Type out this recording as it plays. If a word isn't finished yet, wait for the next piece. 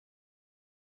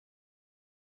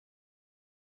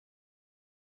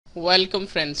Welcome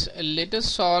friends, let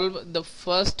us solve the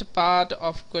first part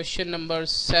of question number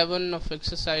 7 of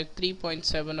exercise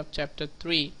 3.7 of chapter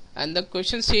 3, and the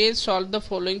question says solve the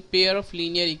following pair of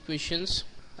linear equations,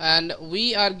 and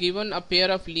we are given a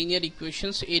pair of linear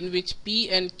equations in which p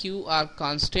and q are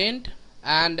constant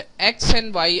and x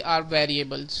and y are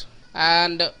variables,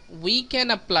 and we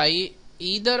can apply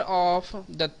either of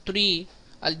the three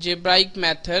algebraic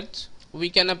methods. We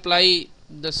can apply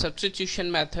the substitution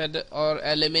method or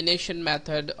elimination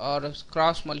method or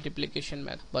cross multiplication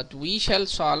method, but we shall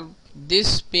solve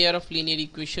this pair of linear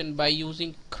equation by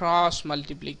using cross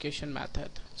multiplication method.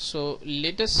 So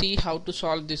let us see how to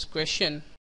solve this question.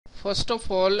 First of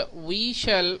all, we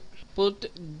shall put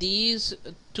these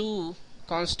two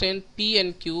constant p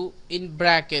and q in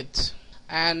brackets,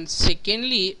 and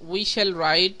secondly we shall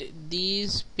write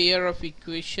these pair of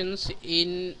equations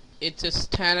in its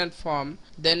standard form.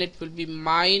 Then it will be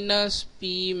minus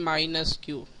p minus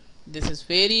q. This is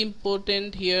very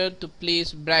important here to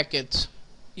place brackets.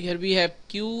 Here we have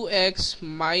qx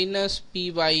minus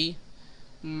py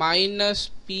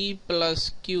minus p plus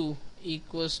q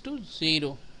equals to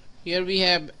 0. Here we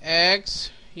have x,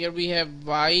 here we have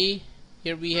y,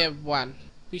 here we have 1.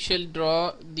 We shall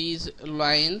draw these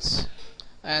lines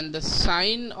and the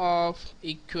sign of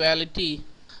equality,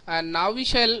 and now we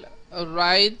shall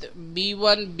write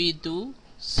b1 b2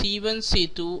 c1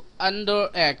 c2 under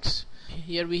x.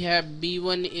 Here we have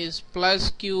b1 is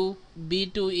plus q,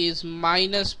 b2 is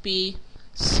minus p,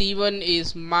 c1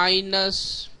 is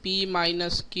minus p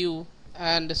minus q,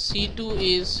 and c2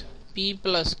 is p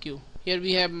plus q. Here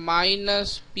we have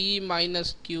minus p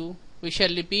minus q. We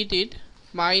shall repeat it,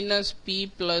 minus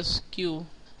p plus q,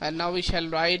 and now we shall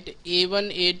write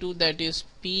a1 a2, that is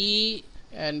p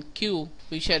and q.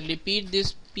 We shall repeat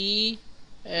this p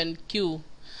and q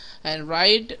and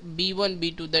write b1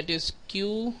 b2, that is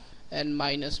q and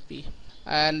minus p.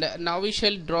 And now we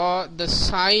shall draw the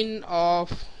sign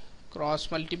of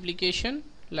cross multiplication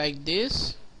like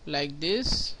this, like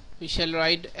this. We shall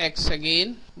write x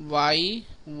again, y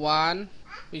 1.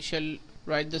 We shall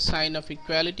write the sign of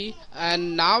equality,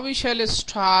 and now we shall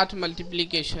start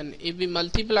multiplication. If we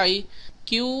multiply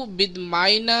q with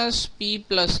minus p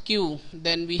plus q,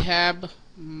 then we have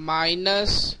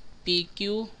minus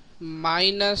pq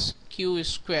minus q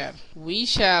square. We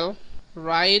shall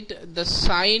write the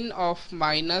sign of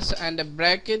minus and a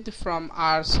bracket from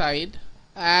our side,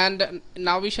 and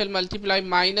now we shall multiply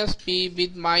minus p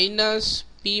with minus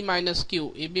p minus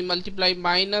q. If we multiply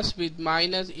minus with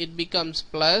minus, it becomes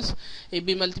plus. If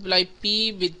we multiply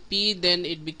p with p, then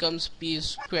it becomes p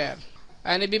square.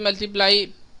 And if we multiply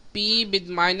p with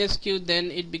minus q,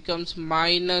 then it becomes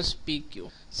minus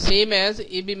pq. Same as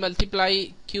if we multiply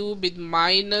q with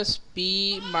minus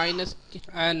p minus q,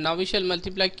 and now we shall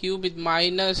multiply q with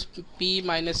minus p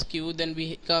minus q, then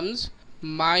becomes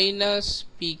minus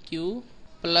pq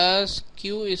plus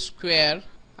q square.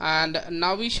 And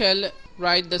now we shall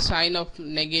write the sign of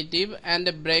negative and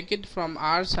a bracket from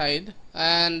our side,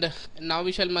 and now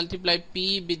we shall multiply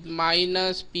p with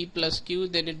minus p plus q,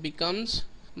 then it becomes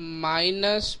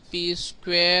minus p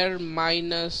square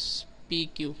minus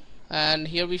pq. And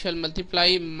here we shall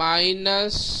multiply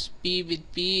minus p with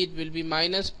p, it will be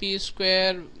minus p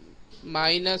square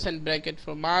minus and bracket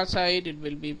from our side, it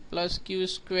will be plus q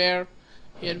square.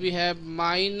 Here we have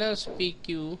minus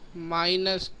pq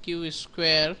minus q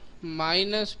square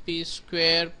minus p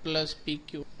square plus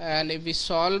pq. And if we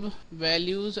solve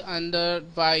values under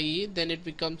y, then it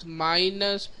becomes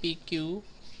minus pq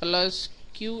plus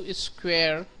q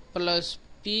square plus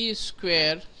p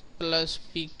square plus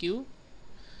pq.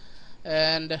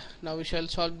 And now we shall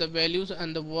solve the values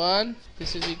under 1.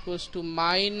 This is equals to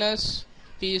minus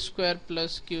p square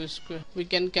plus q square. We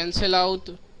can cancel out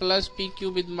plus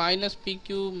pq with minus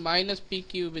pq, minus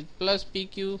pq with plus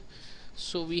pq.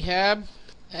 So we have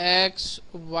x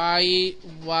y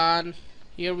 1.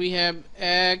 Here we have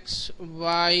x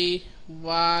y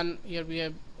 1. Here we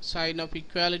have sign of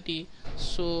equality,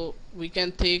 so we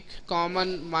can take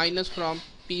common minus from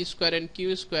p square and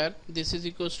q square. This is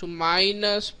equals to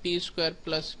minus p square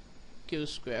plus q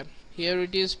square. Here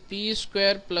it is p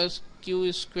square plus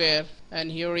q square,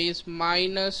 and here is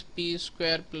minus p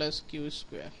square plus q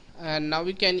square. And now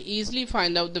we can easily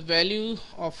find out the value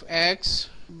of x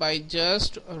by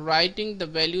just writing the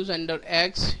values under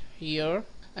x here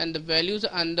and the values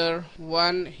under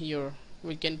 1 here.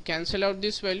 We can cancel out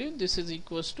this value. This is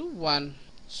equals to 1,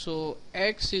 so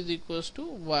x is equals to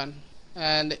 1.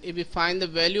 And if we find the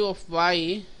value of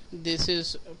y, this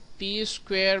is p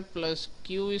square plus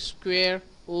q square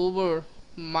over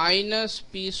minus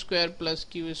p square plus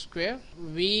q square.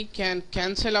 We can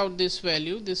cancel out this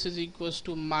value. This is equals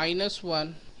to minus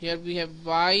 1. Here we have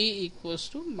y equals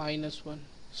to minus 1.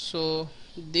 So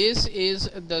this is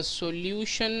the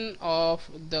solution of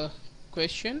the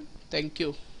question. Thank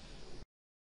you.